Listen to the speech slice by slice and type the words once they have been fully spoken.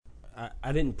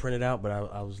I didn't print it out, but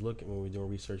I was looking when we were doing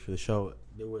research for the show.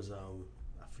 There was I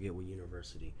forget what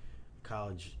university,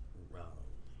 college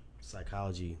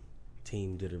psychology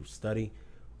team did a study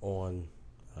on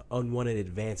unwanted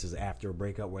advances after a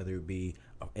breakup, whether it be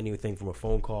anything from a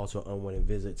phone call to an unwanted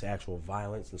visit to actual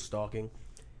violence and stalking.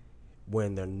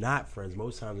 When they're not friends,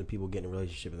 most times when people get in a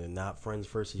relationship and they're not friends,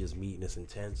 first they just meet and it's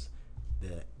intense.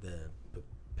 The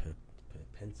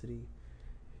propensity,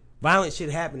 violent shit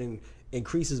happening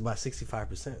increases by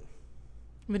 65%.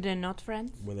 When they're not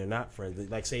friends? When they're not friends.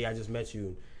 Like, say I just met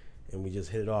you and we just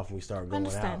hit it off and we start going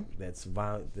out. That's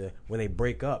violent. When they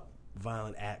break up,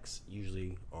 violent acts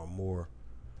usually are more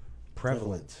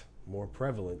prevalent.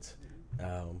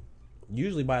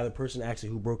 Usually by the person actually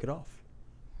who broke it off.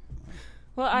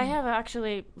 Well, I have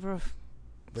actually, very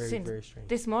strange.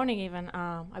 This morning even,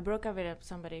 I broke up with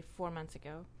somebody 4 months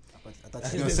ago. I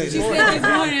thought you were going to say this morning.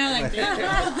 I'm like,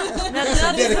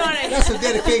 that's some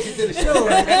dedication to the show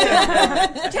right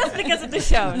there. Just because of the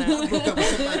show. No. I broke up with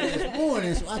somebody this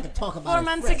morning so I could talk about 4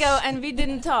 months ago, and we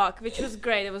didn't talk, which was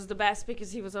great. It was the best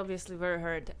because he was obviously very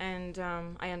hurt. And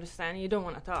I understand you don't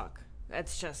want to talk.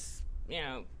 That's just,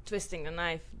 twisting the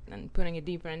knife and putting it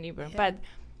deeper and deeper. Yeah. But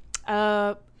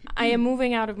I am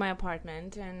moving out of my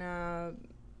apartment, and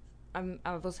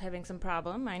I was having some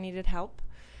problem. I needed help.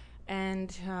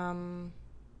 And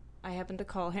I happened to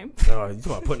call him. Oh, you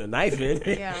want to put a knife in?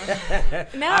 Yeah.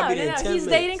 No. He's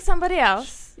dating somebody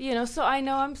else, so I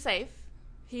know I'm safe.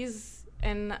 He's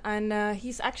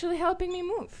actually helping me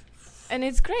move. And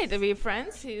it's great to be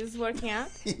friends. He's working out.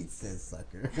 He says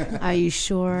sucker. Are you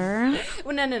sure?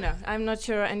 Well, no. I'm not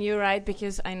sure. And you're right,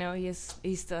 because I know he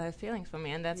still has feelings for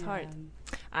me, and that's hard.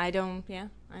 I know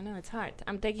it's hard.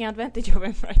 I'm taking advantage of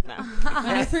him right now.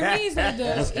 And for me, it's like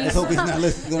let's hope he's not going to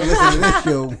listen to this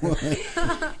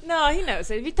show. No, he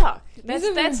knows it. We talk.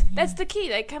 That's the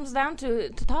key. It comes down to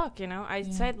talk. I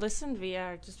said, listen, we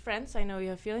are just friends. I know you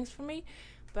have feelings for me,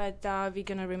 but we're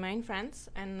gonna remain friends,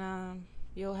 and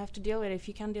you'll have to deal with it. If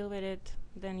you can't deal with it,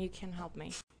 then you can help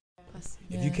me.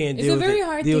 If you can't deal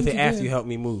with it after you help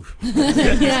me move. But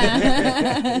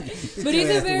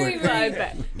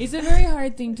it's a very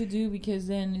hard thing to do, because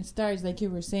then it starts, like you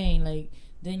were saying,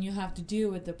 then you have to deal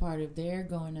with the part of they're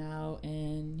going out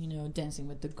and, dancing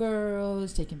with the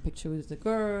girls, taking pictures with the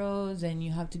girls, and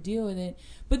you have to deal with it.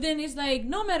 But then it's like,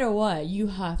 no matter what, you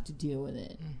have to deal with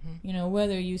it. Mm-hmm.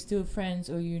 Whether you're still friends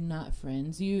or you're not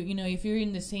friends. If you're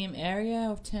in the same area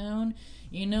of town,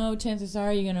 chances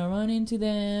are you're going to run into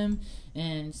them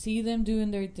and see them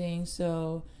doing their thing.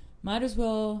 So might as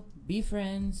well be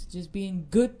friends, just be in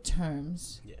good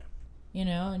terms. Yeah.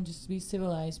 And just be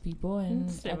civilized people. And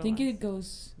I think it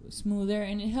goes smoother,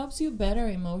 and it helps you better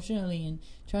emotionally in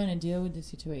trying to deal with the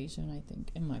situation, I think,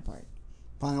 in my part.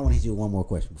 Fine, I want to hit you one more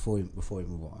question before we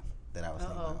move on that I was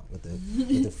thinking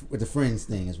about with the friends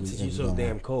thing. You're so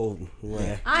damn cold.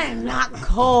 Yeah. I am not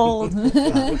cold.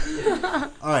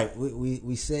 All right,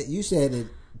 we said, you said it.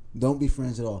 Don't be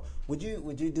friends at all. Would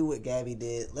you do what Gabby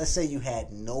did? Let's say you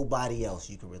had nobody else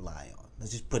you could rely on.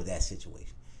 Let's just put that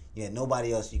situation. You had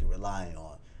nobody else you could rely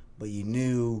on, but you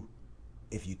knew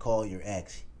if you call your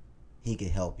ex, he could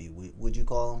help you. Would you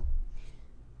call him?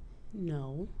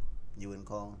 No. You wouldn't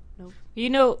call him?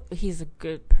 Nope. He's a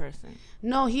good person.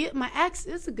 No, my ex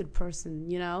is a good person,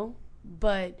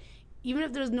 but even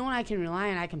if there's no one I can rely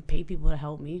on, I can pay people to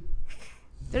help me.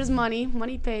 There's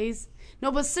money pays.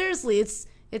 No, but seriously, it's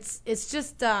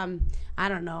just I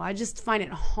don't know. I just find it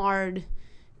hard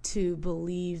to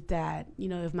believe that,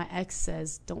 if my ex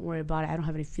says, don't worry about it, I don't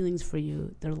have any feelings for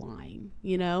you, they're lying,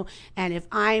 And if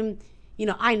I'm,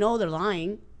 I know they're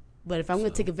lying, but if I'm going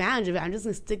to take advantage of it, I'm just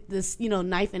going to stick this,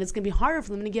 knife, and it's going to be harder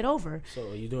for them to get over. So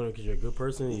are you doing it because you're a good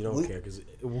person and you don't care? Because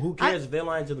who cares if they're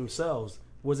lying to themselves?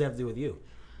 What does that have to do with you?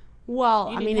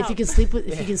 Well, if you can sleep with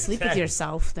with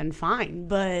yourself, then fine.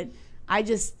 But I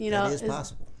just, that is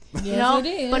possible. Yes, it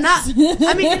is. But not.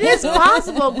 I mean, it is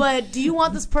possible. But do you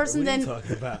want this person then? What are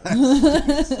you talking about?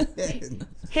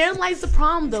 Herein lies the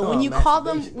problem, though. When you call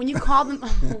them,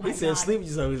 oh he said sleep with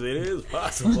yourself. He said it is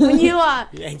possible. When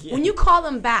you call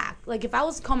them back, like if I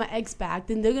was to call my ex back,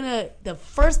 then they're gonna the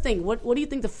first thing. What do you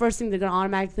think the first thing they're gonna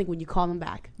automatically think when you call them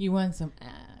back? You want some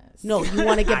ass. No, you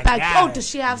want to get back. Oh, does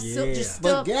she have still?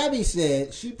 But Gabby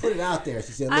said, she put it out there.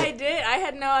 She said, look, I did. I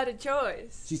had no other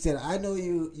choice. She said, I know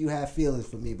you have feelings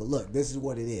for me, but look, this is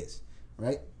what it is,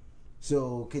 right?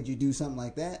 So could you do something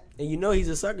like that? And he's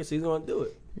a sucker, so he's going to do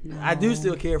it. No. I do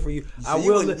still care for you. So I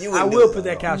will put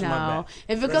that couch on my back.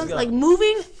 If it comes like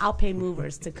moving, I'll pay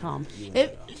movers to come.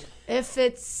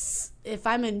 if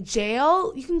I'm in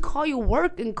jail, you can call your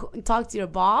work and talk to your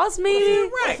boss, maybe.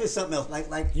 What if it's something else?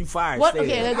 Like You fired. What? Stay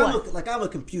Okay, there. like I'm a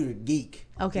computer geek.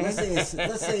 Okay. Let's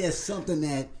say it's something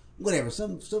that whatever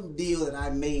some deal that I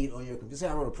made on your computer. Say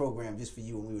I wrote a program just for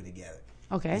you when we were together.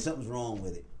 Okay. And something's wrong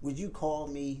with it. Would you call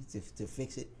me to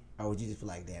fix it, or would you just be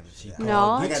like, damn it?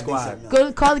 No. I gotta do Squad. something else.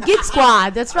 Go call the Geek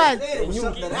Squad. That's right. It was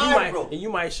something that And I wrote. you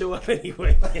might show up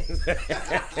anyway.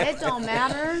 It don't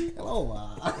matter. Hello.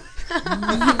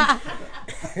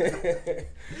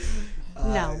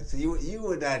 No. So you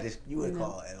would not just wouldn't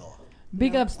call at all.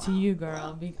 Big ups to you,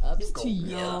 girl. Big ups to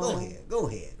you. Go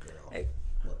ahead, girl. Hey,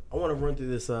 I want to run through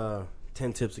this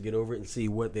 10 tips to get over it and see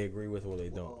what they agree with and what they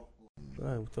don't.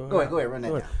 Go ahead, run that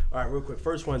down. All right, real quick.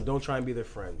 First one, don't try and be their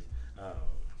friend.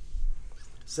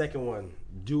 Second one,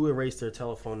 do erase their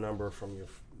telephone number from your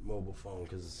mobile phone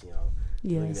because,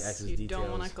 deleting the ex's You details.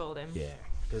 don't want to call them. Yeah,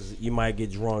 because you might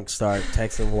get drunk, start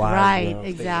texting wild. Right,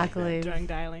 things exactly. Drunk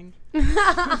dialing. like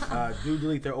that. Do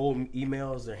delete their old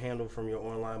emails, their handle from your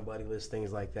online buddy list,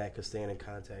 things like that, because staying in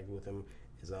contact with them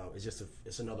is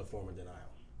it's another form of denial,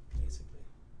 basically.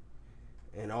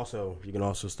 And also, you can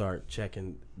also start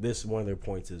checking. This one of their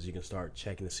points is you can start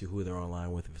checking to see who they're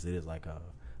online with. If it is like a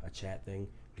chat thing,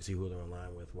 you can see who they're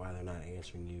online with, why they're not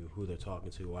answering you, who they're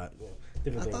talking to, why different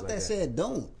I things thought like that said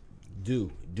don't. Do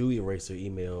erase their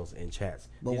emails and chats.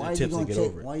 But These why are are you tips to gonna get check?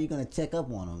 over it. Why are you gonna check up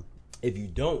on them? If you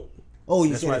don't, Oh,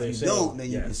 you That's why said they're if you saying don't,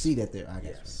 then you can yes. see that they're. I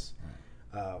guess.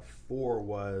 yes. 4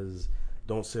 was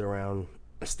don't sit around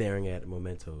staring at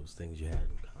mementos, things you had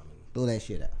in common. Throw that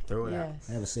shit out. Throw it Yes.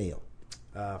 Have a sale.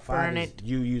 out. 5 Burn is it.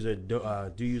 you use a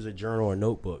journal or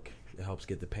notebook. It helps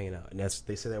get the pain out, and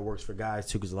they say that works for guys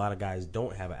too, because a lot of guys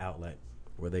don't have an outlet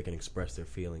where they can express their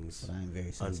feelings But I am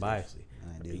very sensitive. unbiasedly.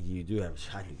 I do. You do have a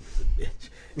shot, you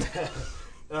bitch.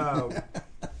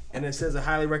 And it says it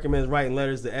highly recommends writing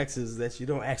letters to exes that you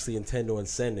don't actually intend on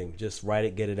sending. Just write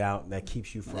it, get it out, and that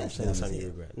keeps you from That's sending dumb something as you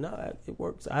hell. regret. No, it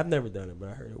works. I've never done it, but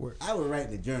I heard it works. I would write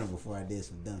in the journal before I did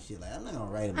some dumb shit. Like I'm not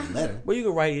gonna write him a letter. Well, you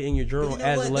can write it in your journal You know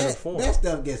as what? a letter that, form. That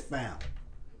stuff gets found.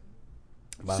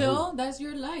 By So who? that's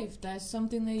your life. That's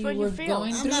something that you What you were feel.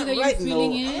 going I'm through, not that you're writing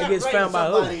feeling no. I'm in. not It gets writing found by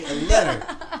who? somebody a letter.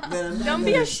 that I'm not Don't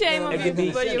be gonna- ashamed that of I'm It could be.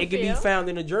 not What gonna- you It could be feel? found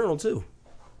in a journal too.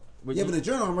 But Yeah, you- but the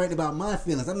journal I'm writing about my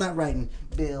feelings. I'm not writing,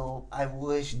 Bill, I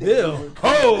wish that Bill. you would-"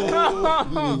 Oh, I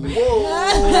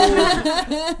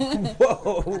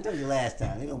whoa. told you last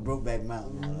time. They don't Brokeback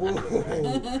Mountain.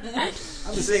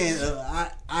 I'm just saying,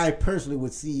 I personally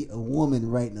would see a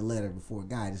woman writing a letter before a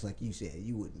guy, just like you said.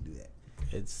 You wouldn't do that.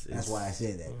 That's why I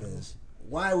said that. Because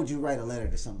why would you write a letter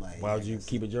to somebody? Why would you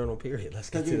keep a journal? Period. Let's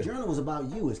get Because to your it. journal was about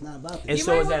you. It's not about them. And You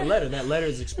so might is that wanna- letter. That letter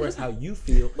is expressed how you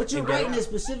feel. But you're and get writing out. it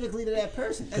specifically to that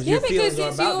person. Because Yeah, your because feelings are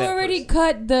since you about that already person.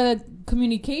 cut the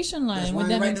communication That's line why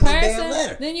with I'm them in writing them a damn person,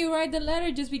 letter. then you write the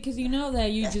letter just because you know that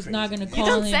you're That's just not crazy. going to You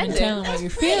call don't him and send tell it. him what you're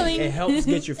feeling. It helps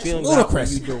get your feelings out when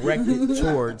ludicrous. you direct it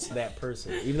towards that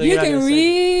person. Even though You you're not can gonna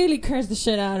say really curse the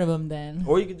shit out of him then. it.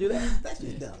 Or you could do that. That's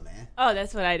just dumb, man. Oh,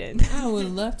 that's what I did. I would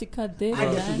love to cut dick. I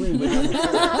on disagree that. with number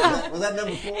 4. Was that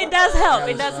number 4? It does help. That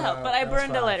It was, does help. But I that was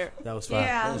burned the 5. letter. That was 5.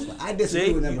 Yeah. I disagree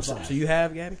See, with number 5. so you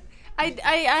have, Gabby?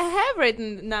 I have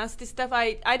written nasty stuff.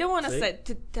 I don't want See?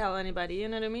 to tell anybody. You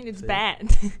know what I mean? It's See?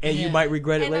 bad. And you Yeah. might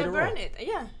regret it And I later burn on. it.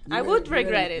 Yeah, You I read- would you read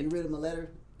regret You it. read him a letter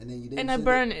and then you didn't. And I send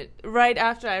burn it right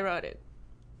after I wrote it.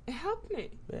 It helped me.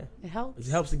 Yeah. It helps.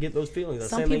 It helps to get those feelings.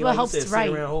 Some Same thing people like helps you to said, write.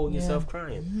 sitting around holding Yeah. yourself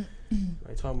crying. I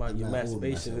talking about I'm your not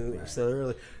holding masturbation myself you crying. said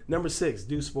earlier. Number 6,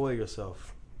 do spoil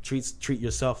yourself. Treat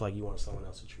yourself like you want someone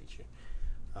else to treat you.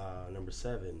 Number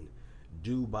 7,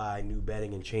 do buy new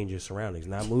bedding and change your surroundings.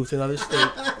 Not move to another state.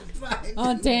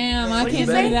 Oh, damn. I What can't you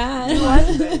say say?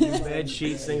 that. New bed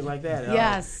sheets, things like that.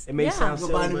 Yes. It may Yeah. sound Go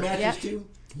silly, buy a new but mattress Yeah. too.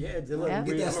 yeah, look, Yeah.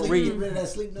 Get that I'm sleep. read. Get rid of that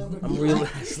sleep number. I'm He real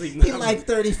like- sleep. He like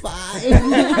 35.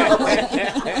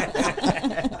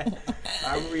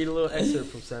 I read a little excerpt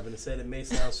from 7. It said it may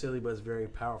sound silly, but it's a very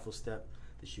powerful step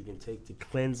that you can take to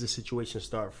cleanse the situation,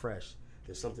 start fresh.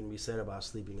 There's something to be said about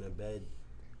sleeping in a bed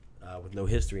with no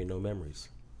history and no memories.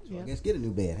 So I guess get a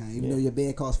new bed, huh? Even Yeah. though your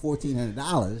bed costs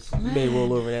 $1,400. You may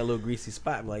roll over that little greasy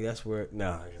spot. I'm like, that's where.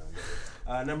 No.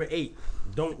 Number 8,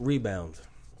 don't rebound.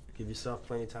 Give yourself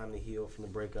plenty of time to heal from the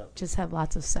breakup. Just have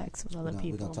lots of sex with other We're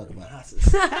people. gonna talk about.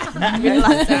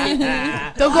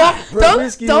 Don't go.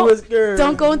 Promiscuous Don't girl.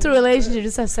 don't go into a relationship.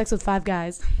 Just have sex with 5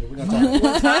 guys. We're gonna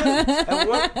talk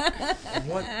At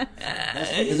one-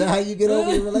 is that how you get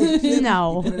over your relationship?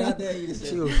 No. You put it out there. You just She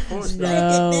say, was porn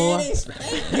star.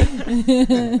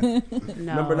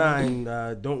 No. Number 9,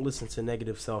 don't listen to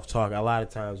negative self-talk. A lot of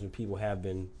times when people have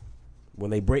been, when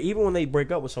they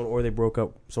break up with someone or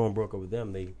someone broke up with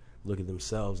them, they look at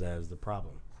themselves as the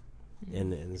problem.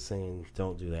 and saying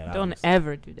don't do that. Don't obviously.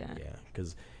 ever do that. Yeah,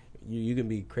 because you can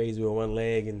be crazy with one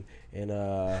leg and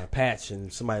patch,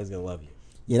 and somebody's gonna love you.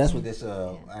 Yeah, that's what this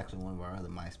actually one of our other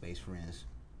MySpace friends.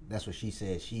 That's what she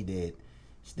said she did.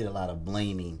 She did a lot of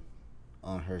blaming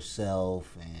on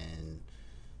herself and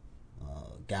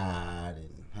God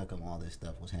and how come all this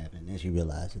stuff was happening. Then she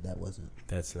realized that wasn't.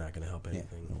 That's not gonna help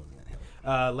anything. That wasn't gonna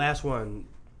help. Last one.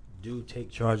 Do take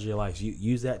charge of your life.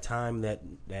 Use that time, that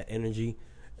energy,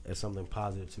 as something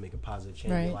positive to make a positive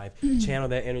change in your life. Channel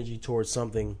that energy towards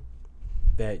something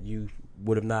that you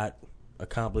would have not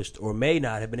accomplished or may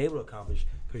not have been able to accomplish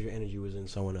because your energy was in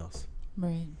someone else.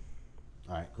 Right.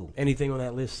 All right, cool. Anything on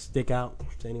that list stick out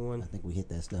to anyone? I think we hit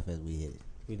that stuff as we hit it.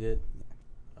 We did?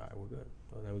 All right, we're good.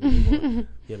 Well, now we can move on.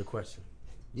 You had a question.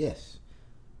 Yes.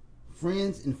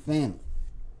 Friends and family.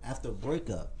 After a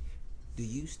breakup, do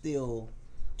you still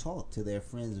talk to their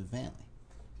friends and family?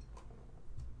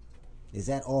 Is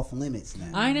that off limits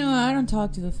now? I know I don't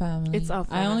talk to the family. It's off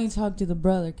I only limits. talk to the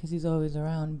brother because he's always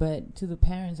around. But to the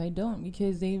parents, I don't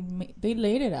because they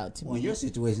laid it out to Well, me. your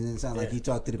situation didn't sound like you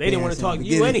talked to the They didn't want parents. to talk to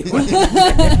you anyway.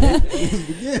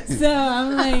 So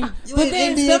I'm like, You but ain't then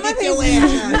Indian, some of get your his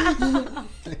ass out.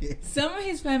 some of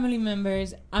his family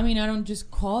members, I mean, I don't just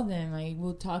call them. I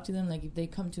will talk to them like if they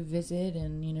come to visit,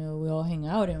 and we all hang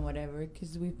out and whatever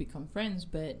because we've become friends.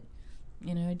 But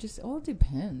it just all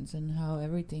depends on how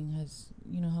everything has,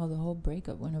 how the whole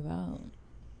breakup went about.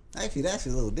 Actually, that's a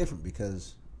little different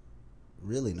because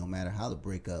really, no matter how the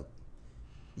breakup,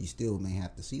 you still may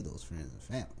have to see those friends and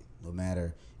family, no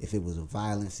matter if it was a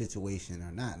violent situation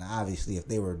or not. Now, obviously, if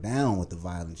they were down with the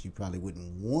violence, you probably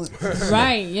wouldn't want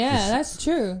Right, yeah, that's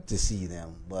true. to see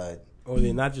them. But Or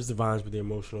they're not just the violence, but the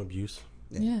emotional abuse.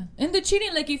 Yeah. And the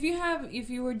cheating, like if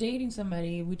you were dating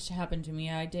somebody, which happened to me,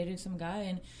 I dated some guy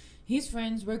and his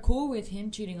friends were cool with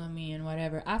him cheating on me and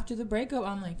whatever. After the breakup,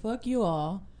 I'm like, fuck you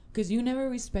all, because you never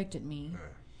respected me.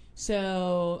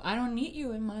 So I don't need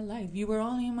you in my life. You were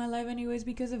only in my life anyways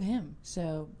because of him.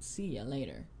 So see ya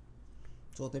later.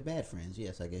 so if they're bad friends,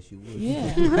 yes, I guess you would.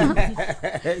 Yeah.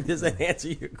 Does that answer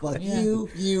your question?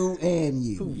 Fuck you, and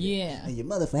you. Yeah. And your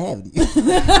mother for having you.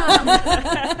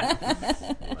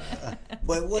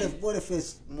 But what if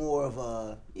it's more of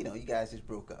a, you guys just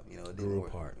broke up, it didn't Grew work,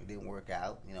 apart. It didn't work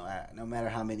out, no matter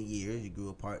how many years you grew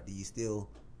apart, do you still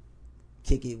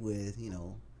kick it with,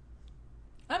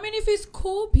 I mean, if it's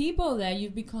cool people that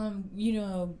you've become,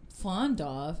 fond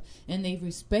of, and they've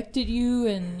respected you,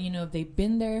 and they've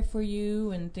been there for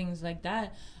you, and things like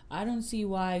that, I don't see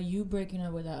why you breaking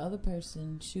up with that other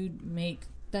person should make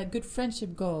that good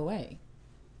friendship go away.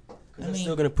 Because it's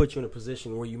still going to put you in a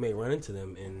position where you may run into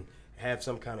them and have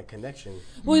some kind of connection.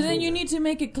 Well, then you need to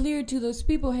make it clear to those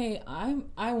people, hey,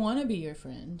 I want to be your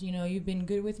friend. You've been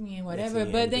good with me and whatever.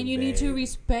 But then you need to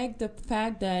respect the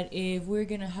fact that if we're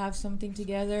going to have something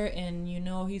together and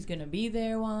he's going to be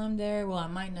there while I'm there, well, I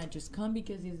might not just come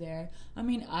because he's there. I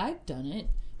mean, I've done it.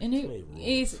 And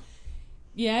it's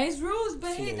rules,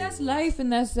 but hey, that's life,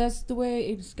 and that's the way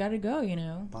it's got to go,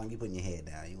 Pong, you putting your head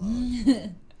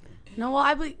down. No, well,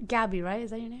 I believe Gabby, right? Is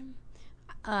that your name?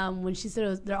 When she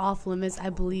said they're off limits, I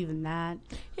believe in that.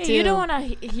 Yeah, you don't want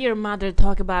to hear mother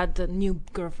talk about the new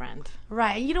girlfriend.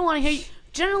 Right, and you don't want to hear.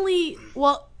 Generally,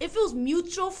 well, if it was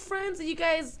mutual friends that you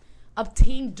guys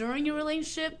obtained during your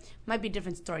relationship, might be a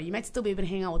different story. You might still be able to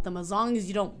hang out with them as long as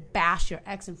you don't bash your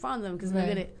ex in front of them, because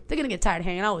they're gonna get tired of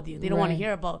hanging out with you. They don't want to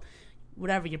hear about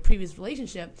whatever your previous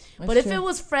relationship. But if it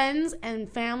was friends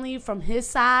and family from his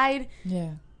side,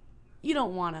 you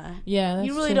don't want to. Yeah, that's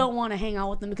you really true. don't want to hang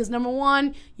out with them because number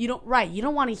one, you don't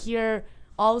want to hear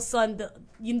all of a sudden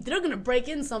they're going to break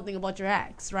in something about your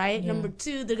ex, right? Yeah. Number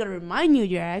two, they're going to remind you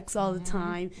of your ex all the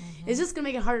time. It's just going to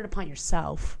make it harder upon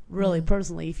yourself, really,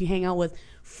 personally, if you hang out with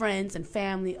friends and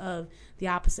family of the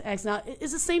opposite ex. Now,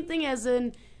 it's the same thing as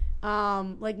in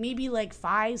maybe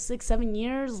 5, 6, 7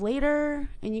 years later,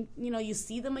 and you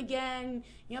see them again.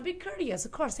 Be courteous,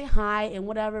 of course, say hi and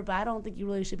whatever. But I don't think you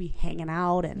really should be hanging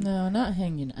out and No, not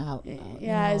hanging out.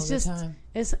 yeah, all it's the just time.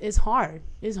 it's hard.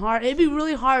 It's hard. It'd be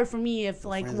really hard for me if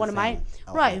Friends one of and my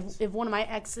family. if one of my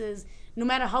exes, no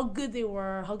matter how good they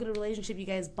were, how good a relationship you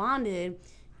guys bonded,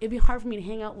 it'd be hard for me to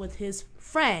hang out with his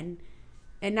friend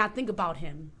and not think about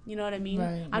him. You know what I mean?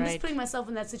 Right. I'm just putting myself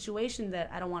in that situation that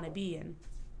I don't want to be in.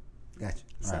 Gotcha.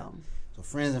 So. All right. So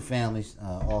friends and families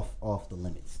off the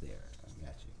limits there.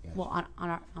 Gotcha. Well,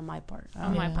 on my part.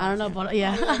 On my part, I don't know, but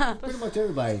yeah. Pretty much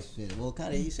everybody said. Well,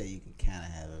 kind of you say you can kind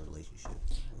of have a relationship.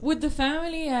 With the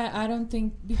family, I don't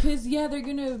think, because they're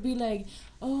gonna be like,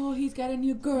 oh, he's got a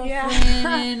new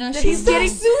girlfriend, and she's so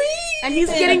sweet, and he's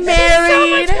getting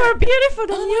married. She's so much more beautiful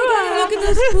than you oh my are. God, look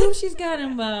at those boobs she's got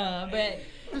him. But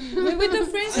with the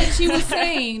friends that she was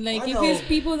saying, like I if know. it's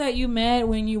people that you met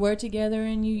when you were together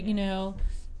and you know,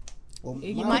 Well,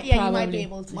 You my, might- You might Probably. be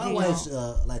able to. my do wife's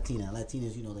that. Latina.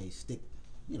 Latinas, they stick.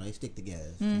 They stick together.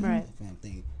 It's Mm-hmm. Right. a family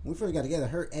thing. When we first got together,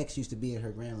 her ex used to be at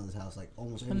her grandmother's house like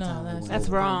almost every No, time. that's- went That's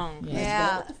over. wrong. yeah.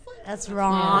 Yeah, that's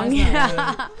wrong. Yeah,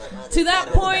 Yeah. that's not to that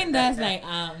point, that's like,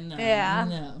 no, Yeah.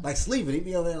 no. Like sleeping, he'd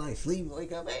be over there like sleeping,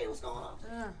 wake up, hey, what's going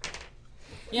on?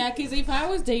 Yeah, because if I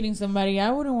was dating somebody, I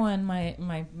wouldn't want my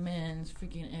man's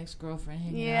freaking ex-girlfriend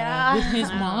hanging Yeah. out with his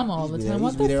mom all the time.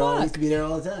 What the He used fuck? to be there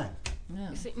all the time.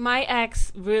 Yeah. See, my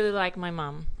ex really liked my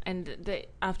mom, and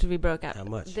after we broke up, How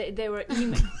much? they were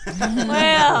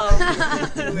well,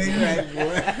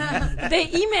 they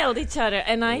emailed each other,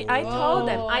 and I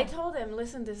told them,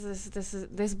 listen,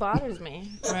 this bothers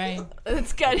me. Right.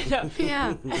 Let's cut it up.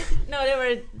 Yeah.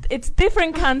 No, it's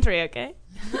different country, okay?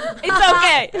 It's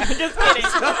okay. I'm just kidding.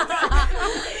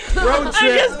 Road I'm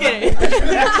trip. just kidding.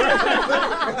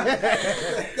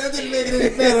 That didn't make it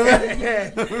any better, right?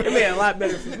 It made it a lot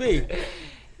better for me.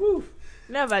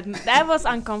 No, but that was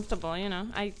uncomfortable,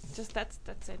 I just that's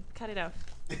it. Cut it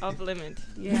off limit.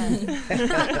 Yeah.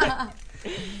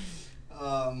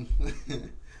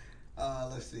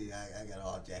 Let's see. I got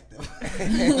all jacked up.